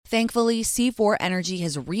Thankfully, C4 Energy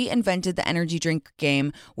has reinvented the energy drink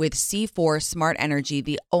game with C4 Smart Energy,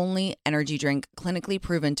 the only energy drink clinically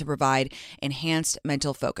proven to provide enhanced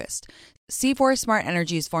mental focus. C4 Smart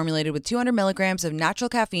Energy is formulated with 200 milligrams of natural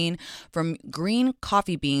caffeine from green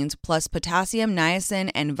coffee beans, plus potassium, niacin,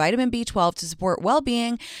 and vitamin B12 to support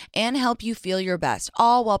well-being and help you feel your best,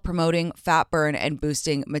 all while promoting fat burn and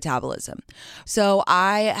boosting metabolism. So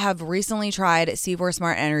I have recently tried C4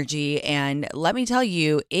 Smart Energy, and let me tell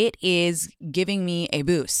you, it is giving me a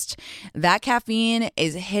boost. That caffeine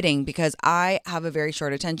is hitting because I have a very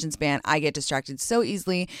short attention span. I get distracted so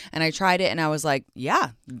easily, and I tried it and I was like,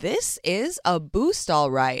 yeah, this is a boost,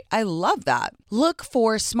 all right. I love that. Look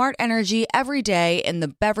for Smart Energy every day in the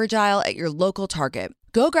beverage aisle at your local Target.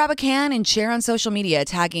 Go grab a can and share on social media,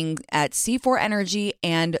 tagging at C4 Energy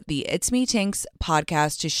and the It's Me Tinks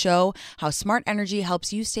podcast to show how Smart Energy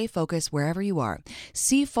helps you stay focused wherever you are.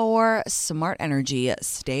 C4 Smart Energy,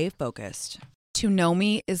 stay focused. To know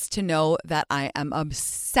me is to know that I am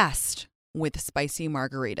obsessed with spicy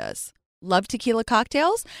margaritas. Love tequila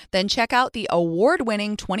cocktails? Then check out the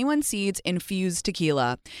award-winning 21 Seeds Infused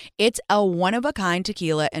Tequila. It's a one-of-a-kind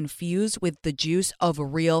tequila infused with the juice of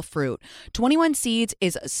real fruit. 21 Seeds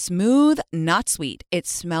is smooth, not sweet. It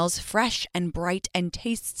smells fresh and bright and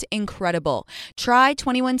tastes incredible. Try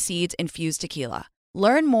 21 Seeds Infused Tequila.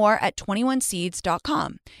 Learn more at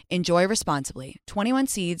 21seeds.com. Enjoy responsibly. 21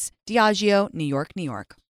 Seeds, Diageo, New York, New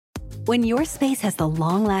York. When your space has the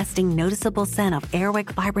long-lasting, noticeable scent of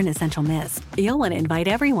Airwick Vibrant Essential Mist, you'll want to invite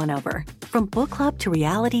everyone over. From book club to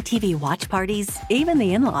reality TV watch parties, even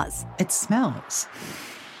the in-laws. It smells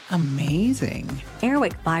amazing.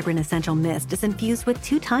 Airwick Vibrant Essential Mist is infused with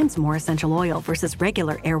 2 times more essential oil versus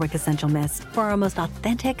regular Airwick Essential Mist for our most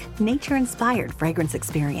authentic, nature-inspired fragrance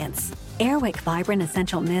experience. Airwick Vibrant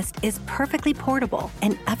Essential Mist is perfectly portable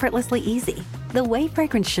and effortlessly easy, the way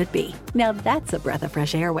fragrance should be. Now that's a breath of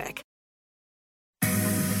fresh Airwick.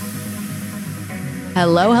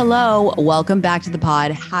 Hello, hello. Welcome back to the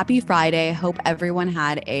pod. Happy Friday. Hope everyone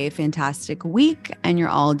had a fantastic week and you're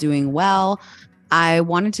all doing well. I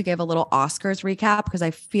wanted to give a little Oscars recap because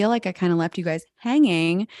I feel like I kind of left you guys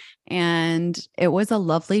hanging and it was a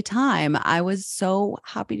lovely time. I was so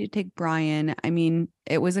happy to take Brian. I mean,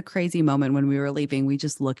 it was a crazy moment when we were leaving. We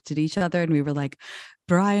just looked at each other and we were like,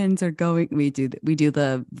 Brian's are going. We do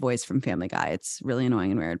the voice from Family Guy. It's really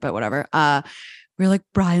annoying and weird, but whatever. We were like,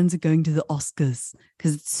 Brian's are going to the Oscars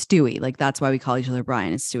because it's Stewie. Like, that's why we call each other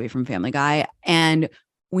Brian. It's Stewie from Family Guy. And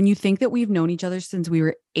when you think that we've known each other since we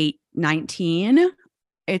were 19,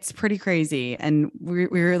 it's pretty crazy. And we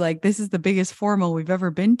were like, this is the biggest formal we've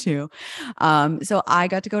ever been to. So I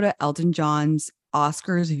got to go to Elton John's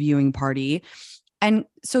Oscars viewing party. And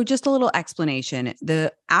so just a little explanation.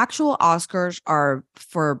 The actual Oscars are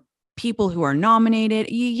for people who are nominated.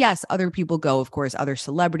 Yes, other people go, of course, other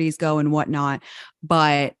celebrities go and whatnot.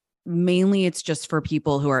 But mainly it's just for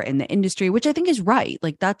people who are in the industry, which I think is right.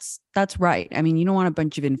 Like that's right. I mean, you don't want a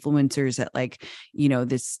bunch of influencers at like,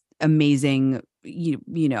 this amazing,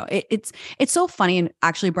 it's so funny. And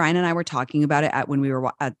actually Brian and I were talking about it when we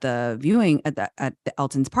were at the viewing at the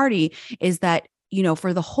Elton's party, is that,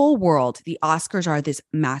 for the whole world, the Oscars are this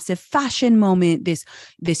massive fashion moment,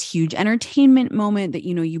 this huge entertainment moment that,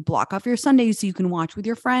 you block off your Sundays so you can watch with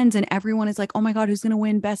your friends and everyone is like, oh my God, who's going to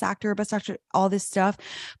win best actor, all this stuff.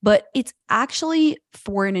 But it's actually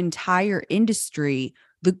for an entire industry,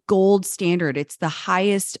 the gold standard. It's the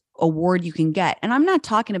highest award you can get. And I'm not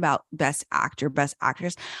talking about best actor, best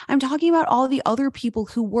actress. I'm talking about all the other people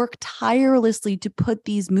who work tirelessly to put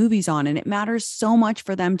these movies on. And it matters so much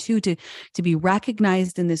for them too, to be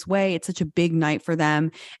recognized in this way. It's such a big night for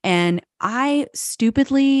them. And I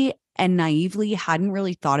stupidly and naively hadn't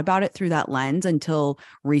really thought about it through that lens until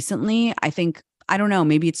recently. I don't know,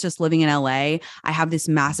 maybe it's just living in LA. I have this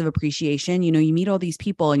massive appreciation. You meet all these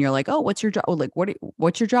people and you're like, oh, what's your job? Like,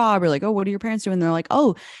 what's your job? Or like, oh, what are your parents doing? And they're like,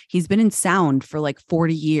 oh, he's been in sound for like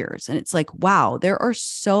 40 years. And it's like, wow, there are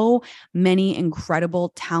so many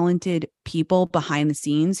incredible, talented people behind the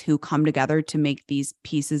scenes who come together to make these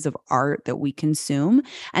pieces of art that we consume.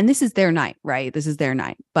 And this is their night, right? This is their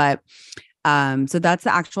night. But so that's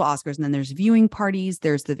the actual Oscars. And then there's viewing parties.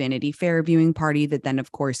 There's the Vanity Fair viewing party that then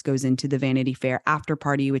of course goes into the Vanity Fair after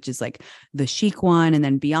party, which is like the chic one. And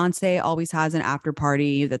then Beyonce always has an after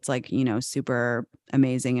party that's like, super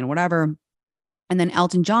amazing and whatever. And then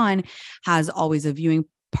Elton John has always a viewing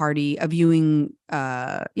party where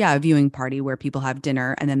people have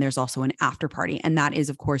dinner. And then there's also an after party. And that is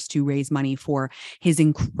of course to raise money for his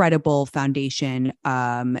incredible foundation,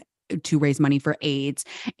 to raise money for AIDS.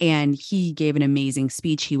 And he gave an amazing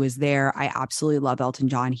speech. He was there. I absolutely love Elton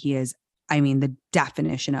John. He is, the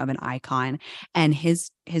definition of an icon, and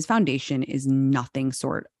his foundation is nothing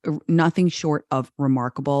short of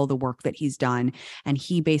remarkable, the work that he's done. And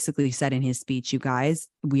he basically said in his speech, you guys,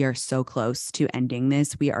 we are so close to ending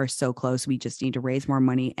this. We are so close. We just need to raise more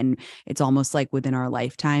money, and it's almost like within our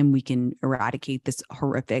lifetime we can eradicate this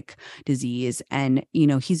horrific disease. And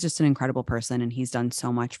he's just an incredible person, and he's done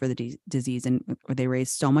so much for the disease, and they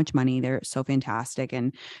raised so much money. They're so fantastic.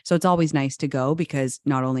 And so it's always nice to go, because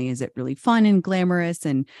not only is it really fun and glamorous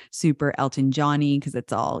and super Elton Johnny, because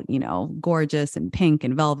it's all, gorgeous and pink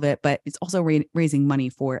and velvet, but it's also raising money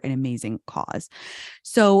for an amazing cause.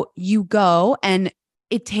 So you go, and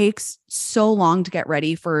it takes so long to get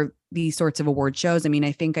ready for these sorts of award shows. I mean,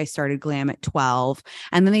 I think I started glam at 12,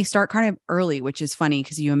 and then they start kind of early, which is funny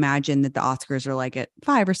because you imagine that the Oscars are like at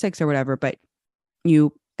 5 or 6 or whatever, but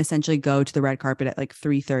you essentially go to the red carpet at like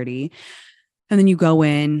 3:30, and then you go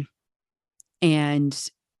in and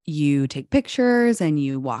you take pictures and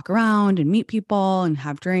you walk around and meet people and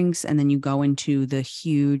have drinks. And then you go into the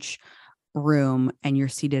huge room and you're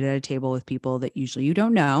seated at a table with people that usually you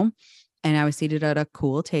don't know. And I was seated at a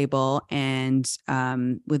cool table and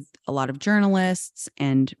with a lot of journalists,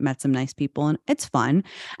 and met some nice people, and it's fun.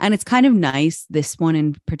 And it's kind of nice, this one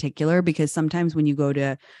in particular, because sometimes when you go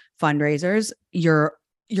to fundraisers, you're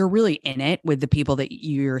really in it with the people that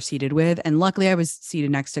you're seated with. And luckily I was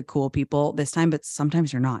seated next to cool people this time, but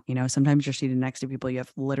sometimes you're not, sometimes you're seated next to people you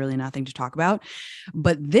have literally nothing to talk about.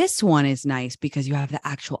 But this one is nice because you have the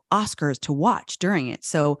actual Oscars to watch during it.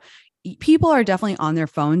 So people are definitely on their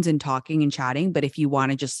phones and talking and chatting, but if you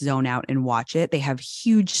want to just zone out and watch it, they have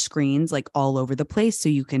huge screens like all over the place, so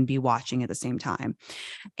you can be watching at the same time.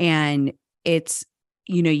 And it's,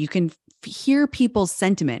 you can hear people's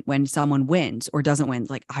sentiment when someone wins or doesn't win.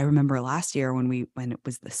 Like I remember last year when it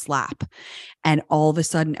was the slap, and all of a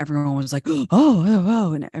sudden everyone was like,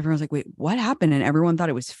 oh, and everyone's like, wait, what happened? And everyone thought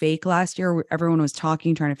it was fake last year. Everyone was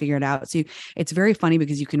talking, trying to figure it out. So it's very funny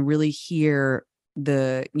because you can really hear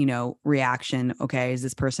the, reaction. Okay, is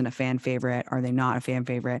this person a fan favorite? Are they not a fan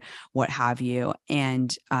favorite? What have you?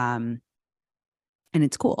 And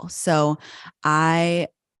it's cool. So it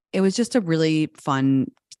was just a really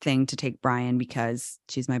fun thing to take Brian, because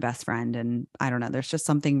she's my best friend. And I don't know, there's just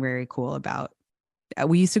something very cool about,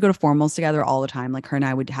 we used to go to formals together all the time. Like her and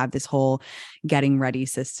I would have this whole getting ready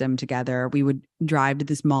system together. We would drive to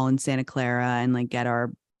this mall in Santa Clara and like get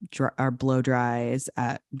our blow dries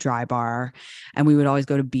at Dry Bar. And we would always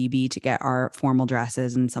go to BB to get our formal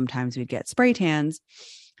dresses. And sometimes we'd get spray tans.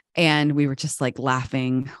 And we were just like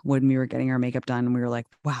laughing when we were getting our makeup done. And we were like,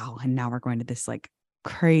 wow. And now we're going to this like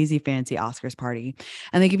crazy fancy Oscars party,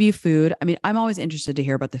 and they give you food. I mean, I'm always interested to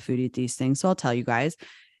hear about the food at these things. So I'll tell you guys,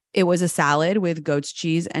 it was a salad with goat's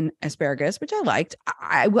cheese and asparagus, which I liked.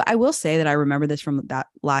 I will say that I remember this from that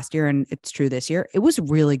last year, and it's true this year. It was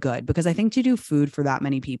really good, because I think to do food for that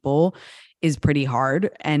many people is pretty hard.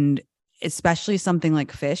 And especially something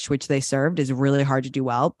like fish, which they served, is really hard to do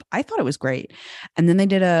well. I thought it was great. And then they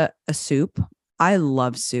did a soup. I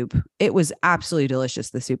love soup. It was absolutely delicious,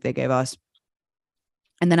 the soup they gave us.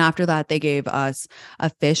 And then after that, they gave us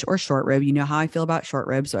a fish or short rib. You know how I feel about short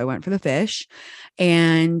ribs, so I went for the fish.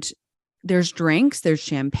 And there's drinks, there's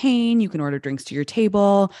champagne. You can order drinks to your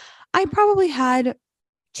table. I probably had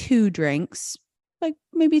 2 drinks, like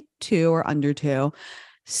maybe 2 or under 2.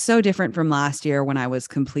 So different from last year when I was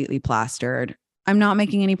completely plastered. I'm not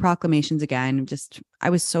making any proclamations again.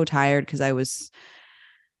 I was so tired because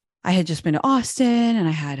I had just been to Austin, and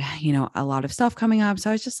I had, a lot of stuff coming up.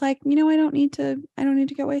 So I was just like, I don't need to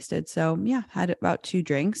get wasted. So yeah, had about 2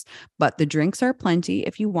 drinks, but the drinks are plenty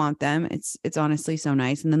if you want them. It's honestly so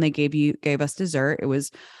nice. And then they gave us dessert.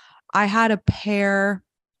 I had a pear.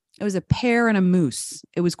 It was a pear and a mousse.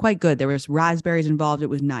 It was quite good. There was raspberries involved. It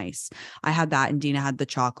was nice. I had that, and Dina had the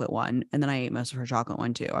chocolate one. And then I ate most of her chocolate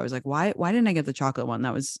one too. I was like, why didn't I get the chocolate one?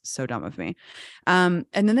 That was so dumb of me. And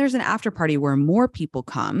then there's an after party where more people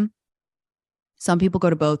come. Some people go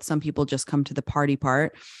to both. Some people just come to the party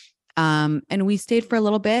part. And we stayed for a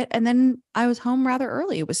little bit, and then I was home rather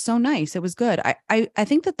early. It was so nice. It was good. I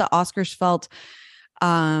think that the Oscars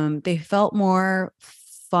they felt more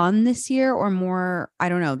fun this year, or more, I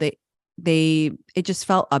don't know. It just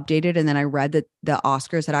felt updated. And then I read that the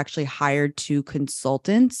Oscars had actually hired 2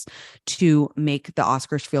 consultants to make the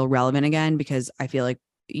Oscars feel relevant again, because I feel like,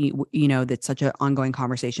 that's such an ongoing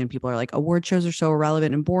conversation. People are like, award shows are so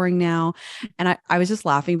irrelevant and boring now. And I was just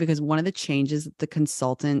laughing because one of the changes that the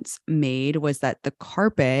consultants made was that the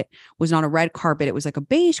carpet was not a red carpet. It was like a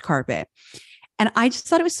beige carpet. And I just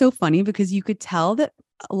thought it was so funny because you could tell that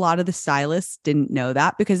a lot of the stylists didn't know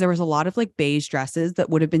that, because there was a lot of like beige dresses that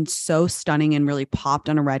would have been so stunning and really popped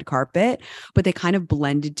on a red carpet, but they kind of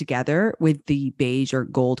blended together with the beige or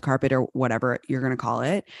gold carpet or whatever you're going to call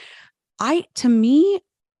it. To me,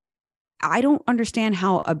 I don't understand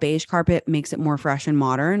how a beige carpet makes it more fresh and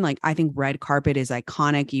modern. Like, I think red carpet is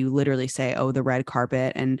iconic. You literally say, "Oh, the red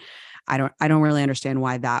carpet." And I don't really understand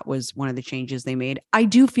why that was one of the changes they made. I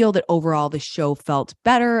do feel that overall the show felt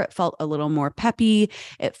better. It felt a little more peppy.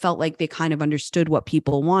 It felt like they kind of understood what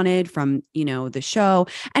people wanted from, the show.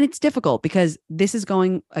 And it's difficult because this is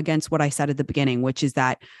going against what I said at the beginning, which is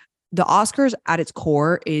that the Oscars at its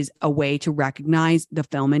core is a way to recognize the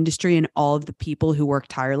film industry and all of the people who work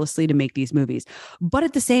tirelessly to make these movies. But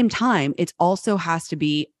at the same time, it also has to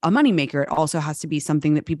be a moneymaker. It also has to be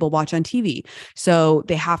something that people watch on TV. So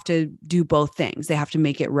they have to do both things. They have to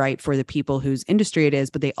make it right for the people whose industry it is,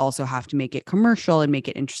 but they also have to make it commercial and make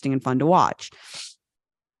it interesting and fun to watch.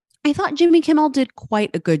 I thought Jimmy Kimmel did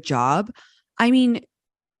quite a good job. I mean,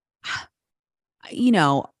 you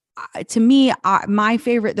know, to me, my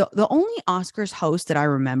favorite, the only Oscars host that I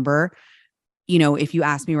remember, if you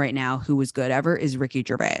ask me right now who was good ever, is Ricky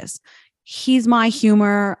Gervais. He's my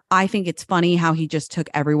humor. I think it's funny how he just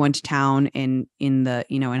took everyone to town in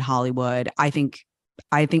Hollywood. I think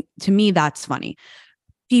to me, that's funny.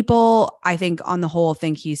 People, I think on the whole,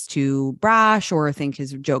 think he's too brash or think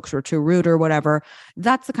his jokes were too rude or whatever.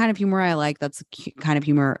 That's the kind of humor I like. That's the kind of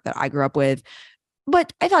humor that I grew up with.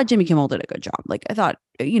 But I thought Jimmy Kimmel did a good job. Like, I thought,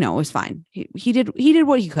 it was fine. He did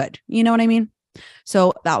what he could. You know what I mean?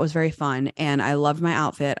 So that was very fun. And I loved my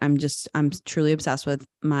outfit. I'm truly obsessed with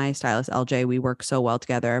my stylist, LJ. We work so well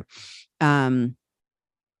together. And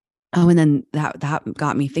then that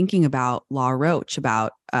got me thinking about Law Roach,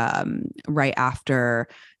 about right after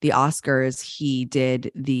the Oscars, he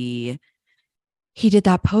did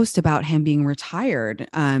that post about him being retired.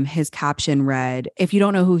 His caption read, "If you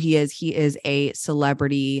don't know who he is a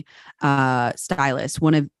celebrity stylist,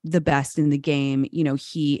 one of the best in the game.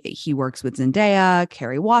 He works with Zendaya,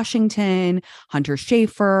 Kerry Washington, Hunter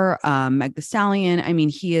Schafer, Meg Thee Stallion. I mean,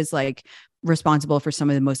 he is like responsible for some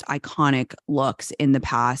of the most iconic looks in the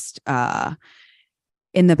past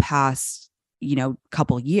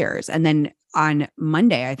couple years." And then on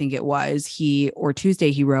Monday, I think it was,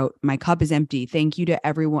 Tuesday, he wrote, "My cup is empty. Thank you to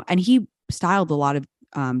everyone." And he styled a lot of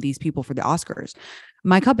these people for the Oscars.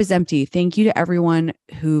 "My cup is empty. Thank you to everyone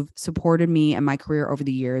who've supported me and my career over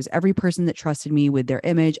the years. Every person that trusted me with their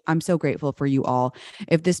image. I'm so grateful for you all.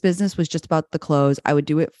 If this business was just about the clothes, I would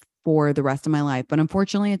do it for the rest of my life. But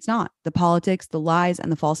unfortunately, it's not. The politics, the lies,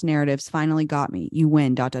 and the false narratives finally got me. You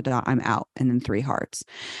win, ... I'm out." And then 3 hearts.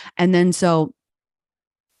 And then so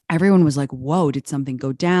everyone was like, "Whoa, did something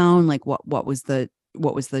go down? Like, what was the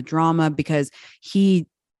drama?" Because his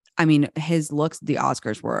looks, the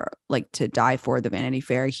Oscars were like to die for. The Vanity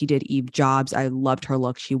Fair, he did Eve Jobs. I loved her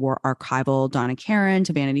look. She wore archival Donna Karan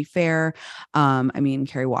to Vanity Fair.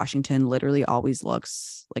 Kerry Washington literally always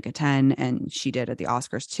looks like a 10, and she did at the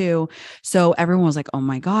Oscars too. So everyone was like, "Oh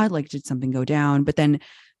my God, like, did something go down?" But then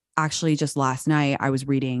actually just last night I was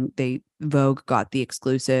reading, Vogue got the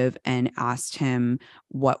exclusive and asked him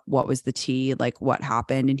what was the tea, like what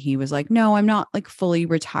happened. And he was like, "No, I'm not like fully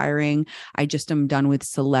retiring. I just am done with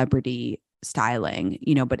celebrity styling,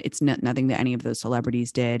 but it's nothing that any of those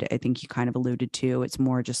celebrities did." I think you kind of alluded to, it's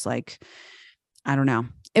more just like, I don't know.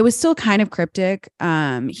 It was still kind of cryptic.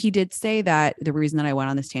 He did say that the reason that I went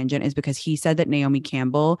on this tangent is because he said that Naomi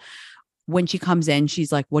Campbell, when she comes in,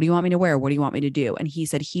 she's like, "What do you want me to wear? What do you want me to do?" And he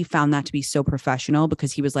said he found that to be so professional,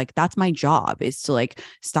 because he was like, "That's my job, is to like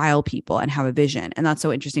style people and have a vision." And that's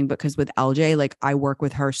so interesting, because with LJ, like, I work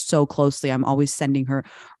with her so closely. I'm always sending her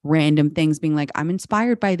random things being like, "I'm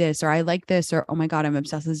inspired by this," or "I like this," or "Oh my God, I'm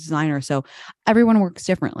obsessed with this designer." So everyone works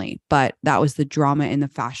differently, but that was the drama in the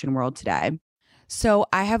fashion world today. So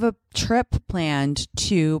I have a trip planned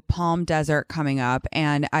to Palm Desert coming up,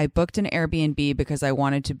 and I booked an Airbnb because I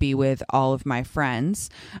wanted to be with all of my friends.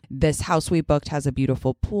 This house we booked has a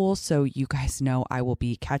beautiful pool, so you guys know I will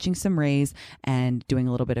be catching some rays and doing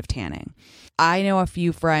a little bit of tanning. I know a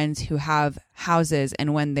few friends who have houses,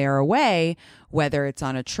 and when they're away, whether it's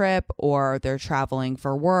on a trip or they're traveling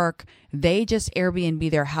for work, they just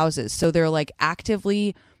Airbnb their houses. So they're like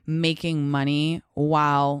actively making money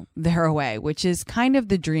while they're away, which is kind of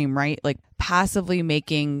the dream, right? Like passively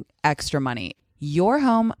making extra money. Your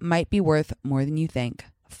home might be worth more than you think.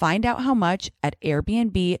 Find out how much at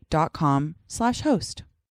airbnb.com/host.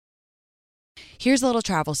 Here's a little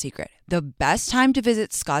travel secret. The best time to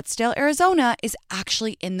visit Scottsdale, Arizona is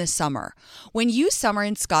actually in the summer. When you summer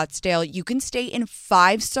in Scottsdale, you can stay in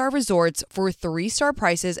 5-star resorts for 3-star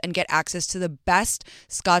prices and get access to the best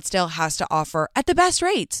Scottsdale has to offer at the best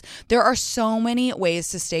rates. There are so many ways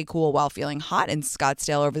to stay cool while feeling hot in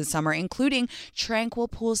Scottsdale over the summer, including tranquil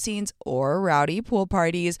pool scenes or rowdy pool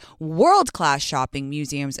parties, world-class shopping,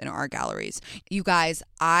 museums, and art galleries. You guys,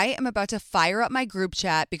 I am about to fire up my group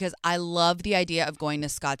chat because I love the idea of going to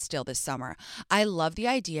Scottsdale this summer. I love the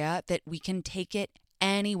idea that we can take it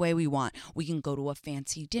any way we want. We can go to a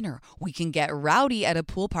fancy dinner. We can get rowdy at a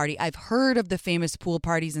pool party. I've heard of the famous pool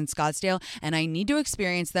parties in Scottsdale, and I need to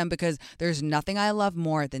experience them because there's nothing I love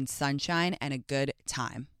more than sunshine and a good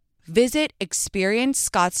time. Visit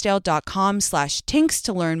experiencescottsdale.com/tinks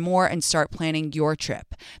to learn more and start planning your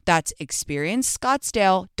trip. That's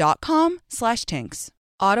experiencescottsdale.com/tinks.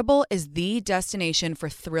 Audible is the destination for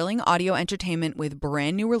thrilling audio entertainment with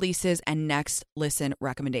brand new releases and next listen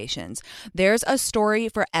recommendations. There's a story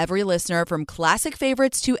for every listener, from classic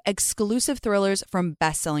favorites to exclusive thrillers from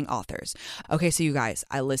best-selling authors. Okay, so you guys,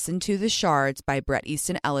 I listened to The Shards by Bret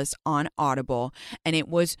Easton Ellis on Audible, and it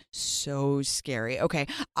was so scary. Okay,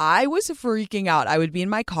 I was freaking out. I would be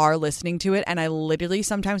in my car listening to it, and I literally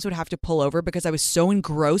sometimes would have to pull over because I was so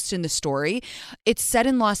engrossed in the story. It's set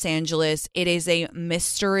in Los Angeles. It is a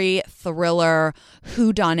mystery thriller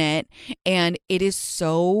whodunit, and it is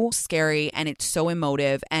so scary and it's so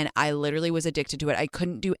emotive, and I literally was addicted to it. I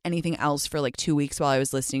couldn't do anything else for like 2 weeks while I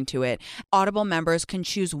was listening to it. Audible members can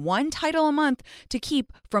choose one title a month to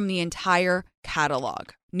keep from the entire catalog.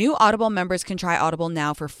 New Audible members can try Audible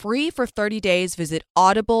now for free for 30 days. Visit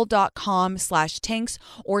audible.com/tinks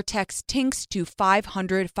or text tinks to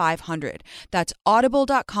 500-500. That's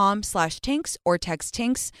audible.com/tinks or text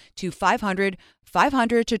tinks to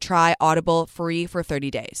 500-500 to try Audible free for 30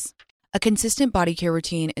 days. A consistent body care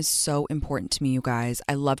routine is so important to me, you guys.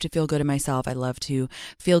 I love to feel good in myself. I love to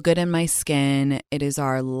feel good in my skin. It is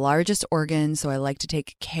our largest organ, so I like to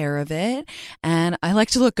take care of it, and I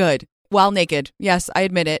like to look good while naked. Yes, I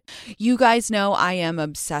admit it. You guys know I am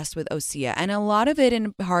obsessed with Osea, and a lot of it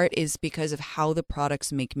in part is because of how the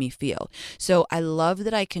products make me feel. So I love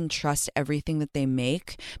that I can trust everything that they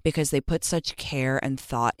make because they put such care and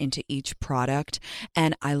thought into each product,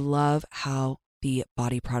 and I love how the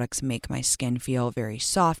body products make my skin feel very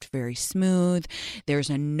soft, very smooth. There's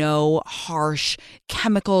no harsh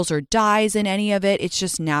chemicals or dyes in any of it. It's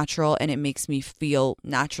just natural, and it makes me feel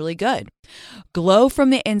naturally good. Glow from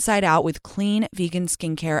the inside out with clean vegan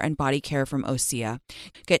skincare and body care from Osea.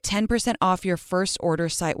 Get 10% off your first order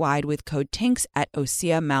site-wide with code TINKS at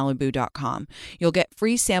OseaMalibu.com. You'll get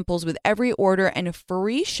free samples with every order and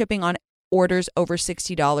free shipping on orders over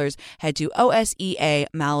 $60. Head to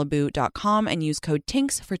OSEAMalibu.com and use code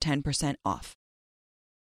TINKS for 10% off.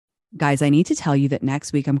 Guys, I need to tell you that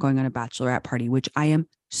next week I'm going on a bachelorette party, which I am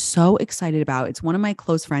so excited about. It's one of my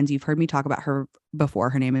close friends. You've heard me talk about her before.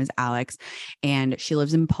 Her name is Alex, and she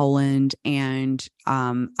lives in Poland, and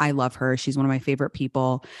I love her. She's one of my favorite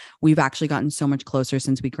people. We've actually gotten so much closer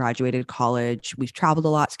since we graduated college. We've traveled a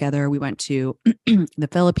lot together. We went to the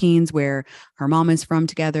Philippines, where her mom is from,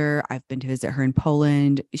 together. I've been to visit her in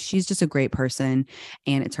Poland. She's just a great person,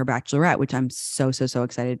 and it's her bachelorette, which I'm so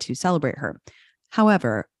excited to celebrate her.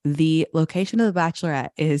 However, the location of the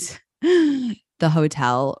bachelorette is the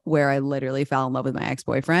hotel where I literally fell in love with my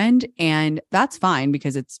ex-boyfriend. And that's fine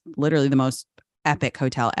because it's literally the most epic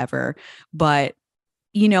hotel ever. But,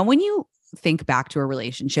 you know, when you think back to a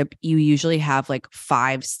relationship, you usually have like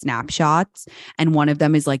 5 snapshots, and one of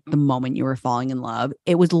them is like the moment you were falling in love.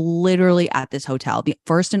 It was literally at this hotel. The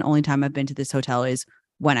first and only time I've been to this hotel is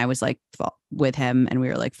when I was like with him, and we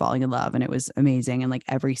were like falling in love, and it was amazing. And like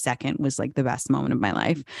every second was like the best moment of my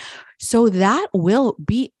life. So that will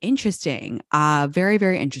be interesting. Very,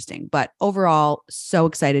 very interesting. But overall, so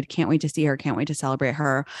excited. Can't wait to see her. Can't wait to celebrate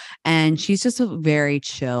her. And she's just a very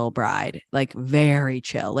chill bride, like very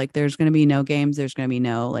chill. Like there's going to be no games. There's going to be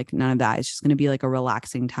no, like none of that. It's just going to be like a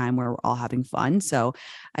relaxing time where we're all having fun. So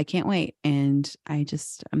I can't wait. And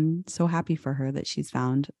I'm so happy for her that she's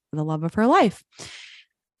found the love of her life.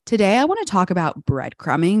 Today, I want to talk about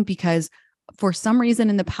breadcrumbing because for some reason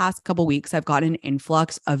in the past couple weeks, I've gotten an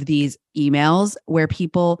influx of these emails where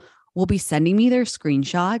people will be sending me their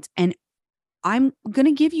screenshots, and I'm going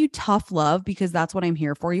to give you tough love because that's what I'm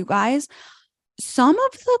here for, you guys. Some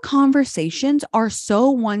of the conversations are so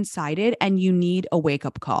one-sided, and you need a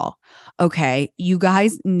wake-up call. Okay, you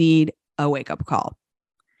guys need a wake-up call.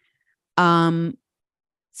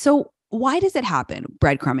 So why does it happen?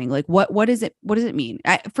 Breadcrumbing. Like what is it? What does it mean?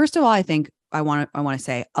 First of all, I think I want to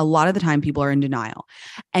say a lot of the time people are in denial.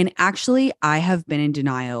 And actually, I have been in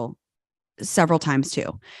denial several times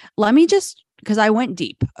too. Let me just, because I went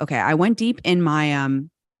deep. Okay. I went deep in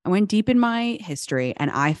my history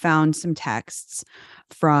and I found some texts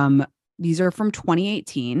from, these are from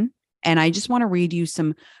 2018. And I just want to read you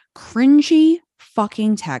some cringy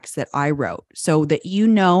fucking texts that I wrote so that you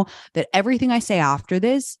know that everything I say after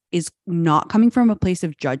this is not coming from a place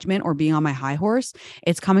of judgment or being on my high horse.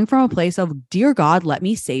 It's coming from a place of, dear God, let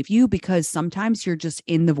me save you, because sometimes you're just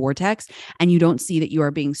in the vortex and you don't see that you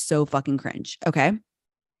are being so fucking cringe. Okay.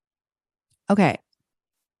 Okay.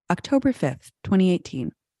 October 5th,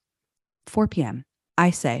 2018, 4 p.m. I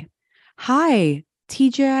say, hi,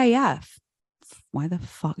 TGIF. Why the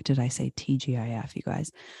fuck did I say TGIF, you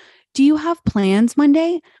guys? Do you have plans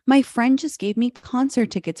Monday? My friend just gave me concert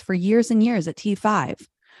tickets for years and years at T5,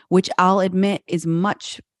 which I'll admit is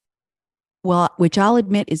much for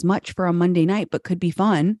a Monday night, but could be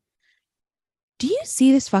fun. Do you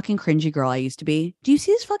see this fucking cringy girl I used to be? Do you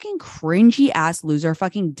see this fucking cringy ass loser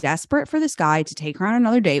fucking desperate for this guy to take her on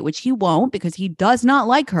another date, which he won't because he does not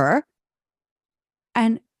like her?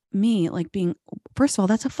 And me like being, first of all,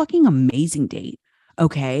 that's a fucking amazing date.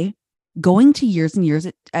 Okay. Going to years and years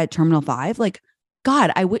at Terminal 5, like,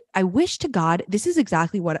 God, I wish to God, this is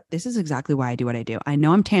exactly why I do what I do. I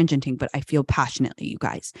know I'm tangenting, but I feel passionately, you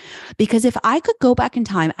guys, because if I could go back in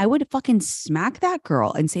time, I would fucking smack that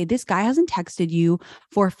girl and say, this guy hasn't texted you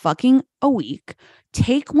for fucking a week.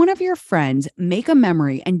 Take one of your friends, make a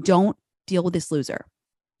memory, and don't deal with this loser.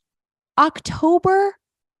 October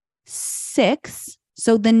 6th.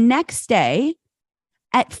 So the next day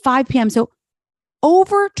at 5 p.m. So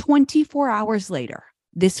over 24 hours later,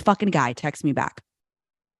 this fucking guy texts me back.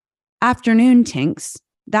 Afternoon, Tinks.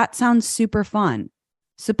 That sounds super fun.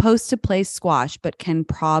 Supposed to play squash, but can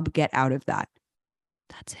prob get out of that?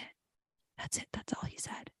 That's it. That's all he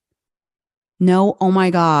said. No, oh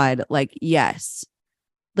my God. Like, yes.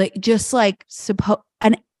 Like, just like,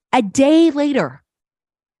 and a day later,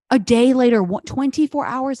 24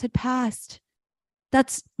 hours had passed.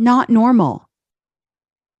 That's not normal.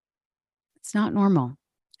 It's not normal.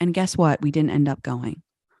 And guess what? We didn't end up going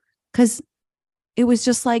because it was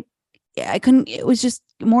just like, it was just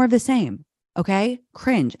more of the same. Okay.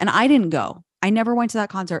 Cringe. And I didn't go. I never went to that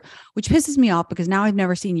concert, which pisses me off because now I've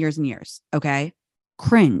never seen years and years. Okay.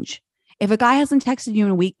 Cringe. If a guy hasn't texted you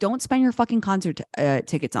in a week, don't spend your fucking concert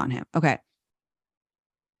tickets on him. Okay.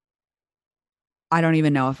 I don't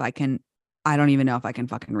even know if I can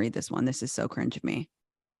fucking read this one. This is so cringe of me.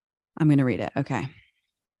 I'm going to read it. Okay.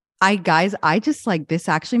 I just like, this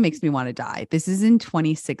actually makes me want to die. This is in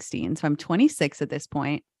 2016. So I'm 26 at this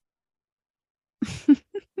point.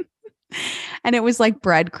 And it was like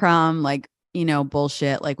breadcrumb, like,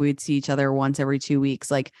 bullshit. Like we'd see each other once every 2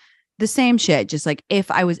 weeks, like the same shit. Just like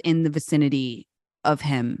if I was in the vicinity of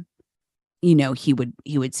him, he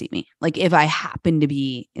would see me. Like if I happened to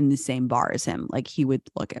be in the same bar as him, like he would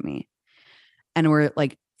look at me. And we're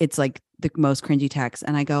like, it's like the most cringy text.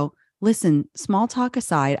 And I go, listen, small talk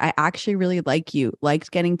aside, I actually really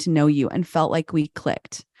liked getting to know you and felt like we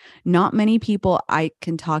clicked. Not many people I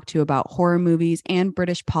can talk to about horror movies and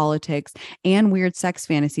British politics and weird sex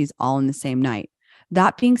fantasies all in the same night.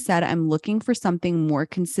 That being said, I'm looking for something more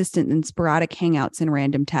consistent than sporadic hangouts and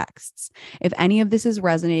random texts. If any of this is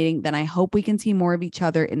resonating, then I hope we can see more of each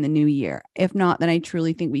other in the new year. If not, then I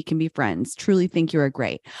truly think we can be friends. Truly think you're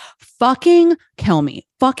great. Fucking kill me.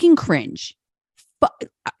 Fucking cringe.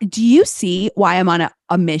 Do you see why I'm on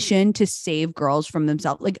a mission to save girls from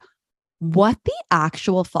themselves? Like, what the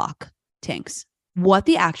actual fuck, Tinks? What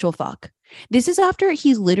the actual fuck? This is after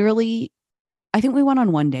he's literally, I think we went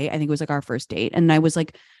on one date. I think it was like our first date. And I was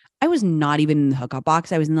not even in the hookup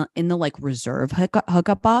box. I was in the like reserve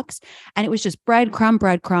hookup box. And it was just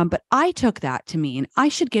breadcrumb. But I took that to mean I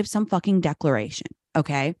should give some fucking declaration.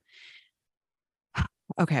 Okay.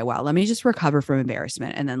 Okay. Well, let me just recover from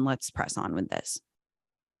embarrassment and then let's press on with this.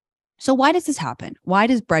 So why does this happen? Why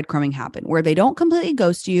does breadcrumbing happen? Where they don't completely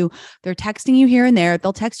ghost you. They're texting you here and there.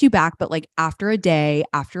 They'll text you back, but like after a day,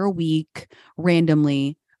 after a week,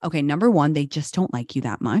 randomly. Okay, number one, they just don't like you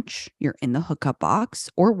that much. You're in the hookup box,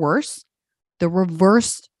 or worse, the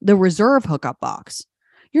reserve hookup box.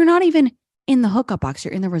 You're not even in the hookup box.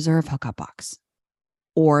 You're in the reserve hookup box.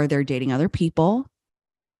 Or they're dating other people.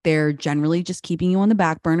 They're generally just keeping you on the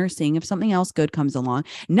back burner, seeing if something else good comes along.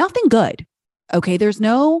 Nothing good. Okay, there's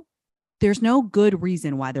no good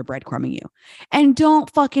reason why they're breadcrumbing you. And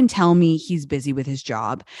don't fucking tell me he's busy with his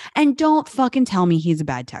job. And don't fucking tell me he's a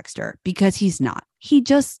bad texter, because he's not. You're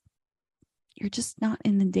just not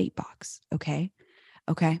in the date box. Okay.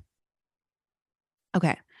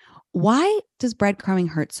 Why does breadcrumbing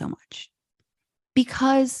hurt so much?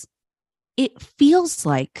 Because it feels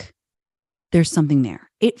like there's something there.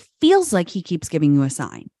 It feels like he keeps giving you a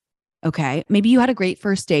sign. Okay. Maybe you had a great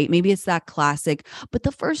first date. Maybe it's that classic, but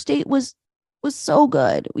the first date was so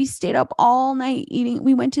good. We stayed up all night eating.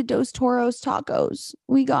 We went to Dos Toros tacos.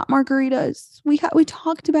 We got margaritas. We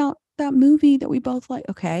talked about that movie that we both like.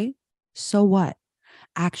 Okay. So what?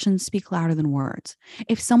 Actions speak louder than words.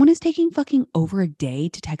 If someone is taking fucking over a day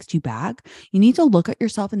to text you back, you need to look at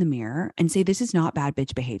yourself in the mirror and say, this is not bad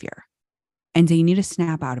bitch behavior. And so you need to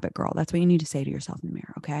snap out of it, girl. That's what you need to say to yourself in the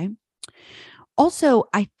mirror. Okay. Also,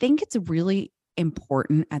 I think it's really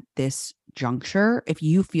important at this juncture, if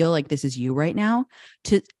you feel like this is you right now,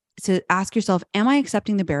 to ask yourself, am I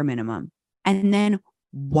accepting the bare minimum? And then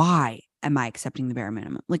why am I accepting the bare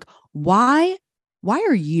minimum? Like, why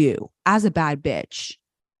are you, as a bad bitch,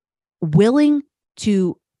 willing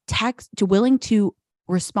to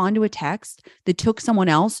respond to a text that took someone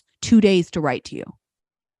else 2 days to write to you?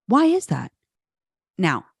 Why is that?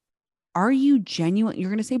 Now, are you genuine? You're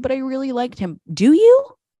going to say, but I really liked him. Do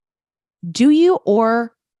you?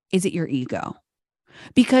 Or is it your ego?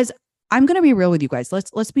 Because I'm going to be real with you guys.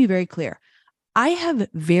 Let's be very clear. I have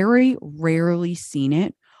very rarely seen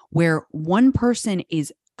it where one person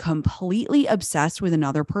is completely obsessed with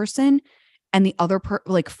another person and the other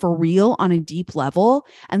like for real on a deep level,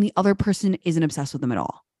 and the other person isn't obsessed with them at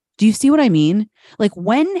all. Do you see what I mean? Like,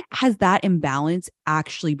 when has that imbalance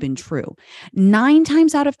actually been true? 9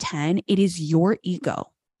 times out of 10, it is your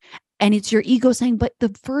ego. And it's your ego saying, but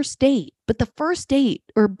that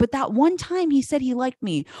one time he said he liked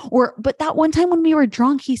me, or, but that one time when we were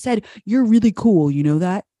drunk, he said, you're really cool. You know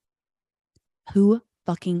that? Who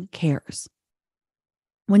fucking cares?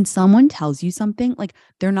 When someone tells you something, like,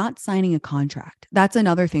 they're not signing a contract. That's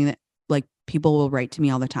another thing that, like, people will write to me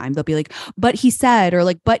all the time. They'll be like, but he said, or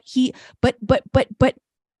like, but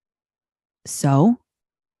so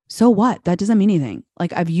what? That doesn't mean anything.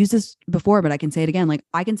 Like, I've used this before, but I can say it again. Like,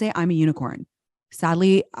 I can say I'm a unicorn.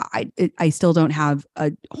 Sadly, I still don't have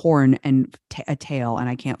a horn and a tail, and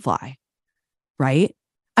I can't fly. Right?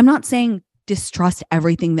 I'm not saying distrust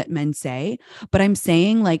everything that men say, but I'm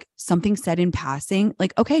saying, like, something said in passing,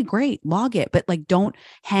 like, okay, great, log it, but like, don't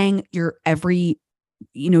hang your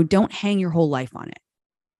don't hang your whole life on it.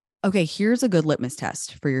 Okay, here's a good litmus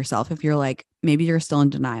test for yourself. If you're like, maybe you're still in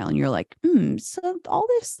denial and you're like, so all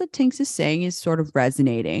this that Tinks is saying is sort of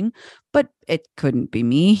resonating, but it couldn't be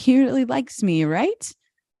me. He really likes me, right?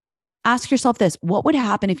 Ask yourself this: what would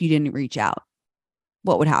happen if you didn't reach out?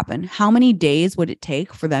 What would happen? How many days would it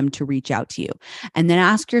take for them to reach out to you? And then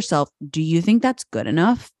ask yourself, do you think that's good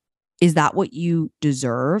enough? Is that what you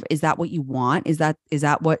deserve? Is that what you want? Is that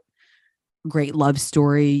what great love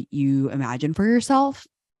story you imagine for yourself?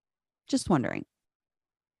 Just wondering.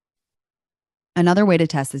 Another way to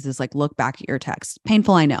test this is, like, look back at your text.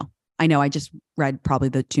 Painful, I know. I just read probably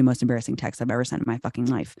the 2 most embarrassing texts I've ever sent in my fucking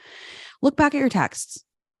life. Look back at your texts.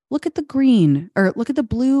 Look at the green, or look at the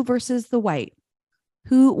blue versus the white.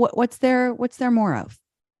 What's there more of,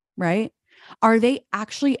 right? Are they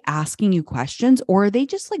actually asking you questions, or are they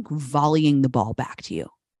just like volleying the ball back to you?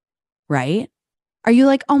 Right? Are you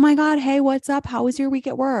like, oh my God, hey, what's up? How was your week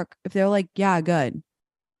at work? If they're like, yeah, good.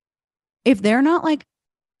 If they're not like,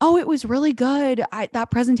 oh, it was really good,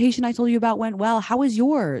 that presentation I told you about went well, how was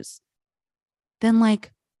yours? Then,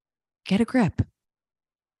 like, get a grip.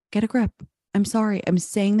 I'm sorry. I'm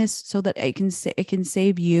saying this so that it can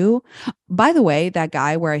save you. By the way, that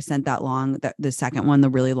guy where I sent the second one, the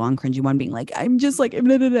really long, cringy one, being like, I'm just like,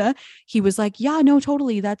 blah, blah, blah. He was like, yeah, no,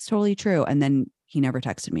 totally. That's totally true. And then he never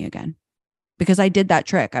texted me again because I did that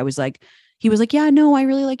trick. I was like, he was like, yeah, no, I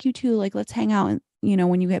really like you too. Like, let's hang out,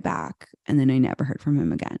 when you get back. And then I never heard from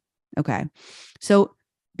him again. Okay. So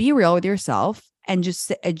be real with yourself and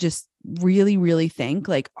just really, really think,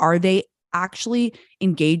 like, are they actually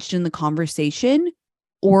engaged in the conversation,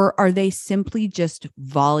 or are they simply just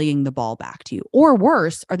volleying the ball back to you? Or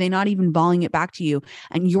worse, are they not even volleying it back to you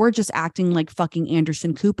and you're just acting like fucking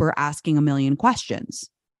Anderson Cooper asking a million questions?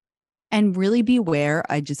 And really beware.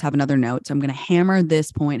 I just have another note, so I'm going to hammer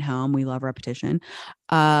this point home. We love repetition.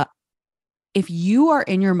 If you are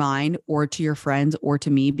in your mind, or to your friends or to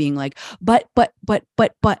me, being like, but,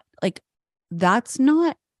 like, that's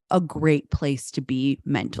not a great place to be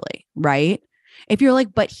mentally, right? If you're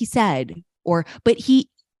like, but he said, or but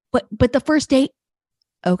the first date,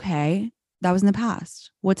 okay, that was in the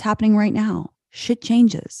past. What's happening right now? Shit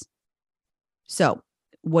changes. So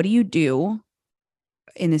what do you do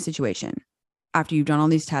in this situation? After you've done all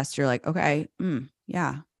these tests, you're like, okay,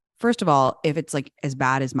 yeah. First of all, if it's like as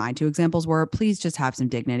bad as my 2 examples were, please just have some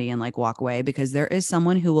dignity and like walk away, because there is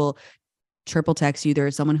someone who will triple text you. There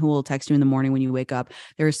is someone who will text you in the morning when you wake up.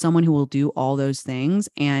 There is someone who will do all those things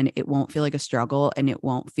and it won't feel like a struggle and it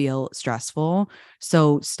won't feel stressful.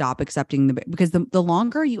 So stop accepting because the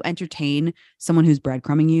longer you entertain someone who's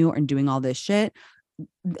breadcrumbing you and doing all this shit,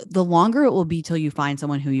 the longer it will be till you find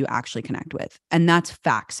someone who you actually connect with. And that's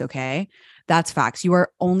facts. Okay. That's facts. You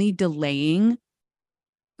are only delaying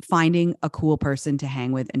finding a cool person to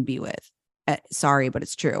hang with and be with. Sorry, but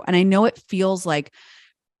it's true. And I know it feels like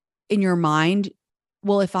in your mind,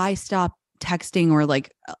 well, if I stop texting or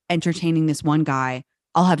like entertaining this one guy,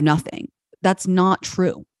 I'll have nothing. That's not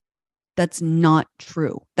true. That's not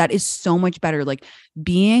true. That is so much better. Like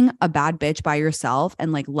being a bad bitch by yourself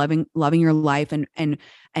and like loving your life and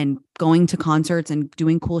going to concerts and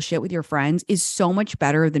doing cool shit with your friends is so much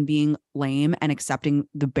better than being lame and accepting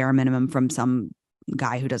the bare minimum from some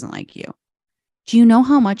guy who doesn't like you. Do you know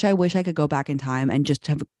how much I wish I could go back in time and just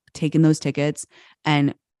have taken those tickets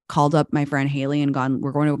and called up my friend Haley and gone,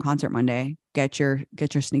 we're going to a concert Monday. Get your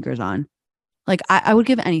sneakers on. Like I would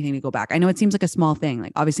give anything to go back. I know it seems like a small thing,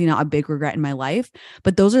 like obviously not a big regret in my life,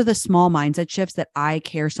 but those are the small mindset shifts that I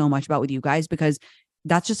care so much about with you guys because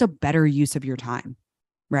that's just a better use of your time,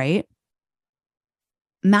 right?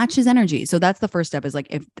 Match his energy. So that's the first step is like,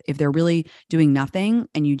 if they're really doing nothing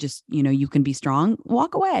and you just, you can be strong,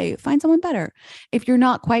 walk away, find someone better. If you're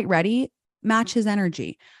not quite ready, match his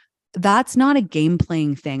energy. That's not a game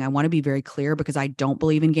playing thing. I want to be very clear because I don't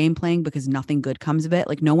believe in game playing because nothing good comes of it.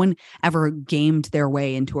 Like no one ever gamed their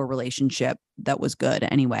way into a relationship that was good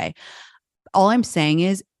anyway. All I'm saying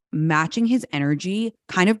is matching his energy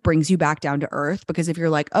kind of brings you back down to earth because if you're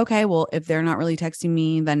like, okay, well, if they're not really texting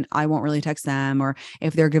me, then I won't really text them. Or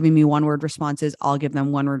if they're giving me one word responses, I'll give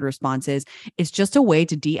them one word responses. It's just a way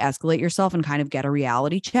to de-escalate yourself and kind of get a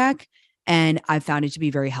reality check. And I've found it to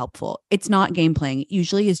be very helpful. It's not game playing. It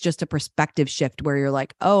usually is just a perspective shift where you're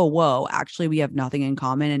like, oh, whoa, actually, we have nothing in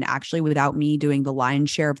common. And actually, without me doing the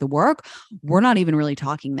lion's share of the work, we're not even really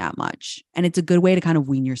talking that much. And it's a good way to kind of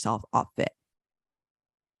wean yourself off it.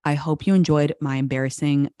 I hope you enjoyed my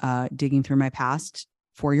embarrassing digging through my past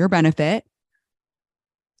for your benefit.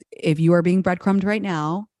 If you are being breadcrumbed right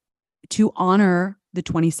now, to honor the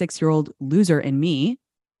 26-year-old loser in me,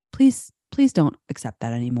 please don't accept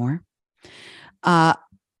that anymore.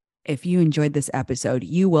 If you enjoyed this episode,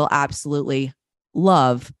 you will absolutely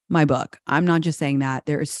love my book. I'm not just saying that.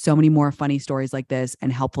 There are so many more funny stories like this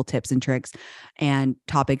and helpful tips and tricks and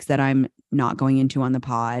topics that I'm not going into on the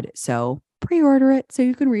pod. So pre-order it so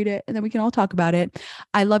you can read it and then we can all talk about it.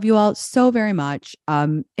 I love you all so very much.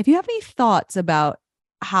 If you have any thoughts about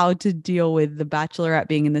how to deal with the Bachelorette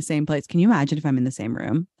being in the same place, can you imagine if I'm in the same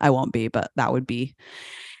room? I won't be, but that would be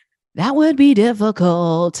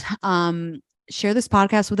difficult. Share this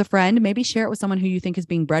podcast with a friend. Maybe share it with someone who you think is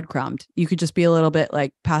being breadcrumbed. You could just be a little bit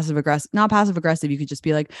like passive aggressive, not passive aggressive. You could just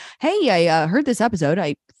be like, hey, I heard this episode.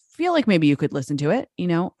 I feel like maybe you could listen to it.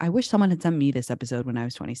 I wish someone had sent me this episode when I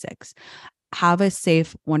was 26. Have a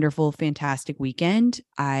safe, wonderful, fantastic weekend.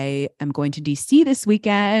 I am going to DC this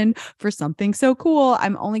weekend for something so cool.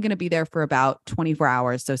 I'm only going to be there for about 24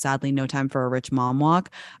 hours. So sadly, no time for a rich mom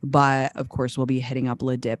walk. But of course, we'll be hitting up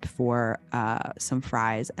Le Dip for some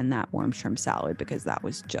fries and that warm shrimp salad because that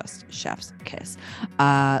was just chef's kiss.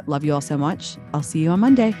 Love you all so much. I'll see you on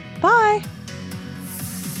Monday. Bye.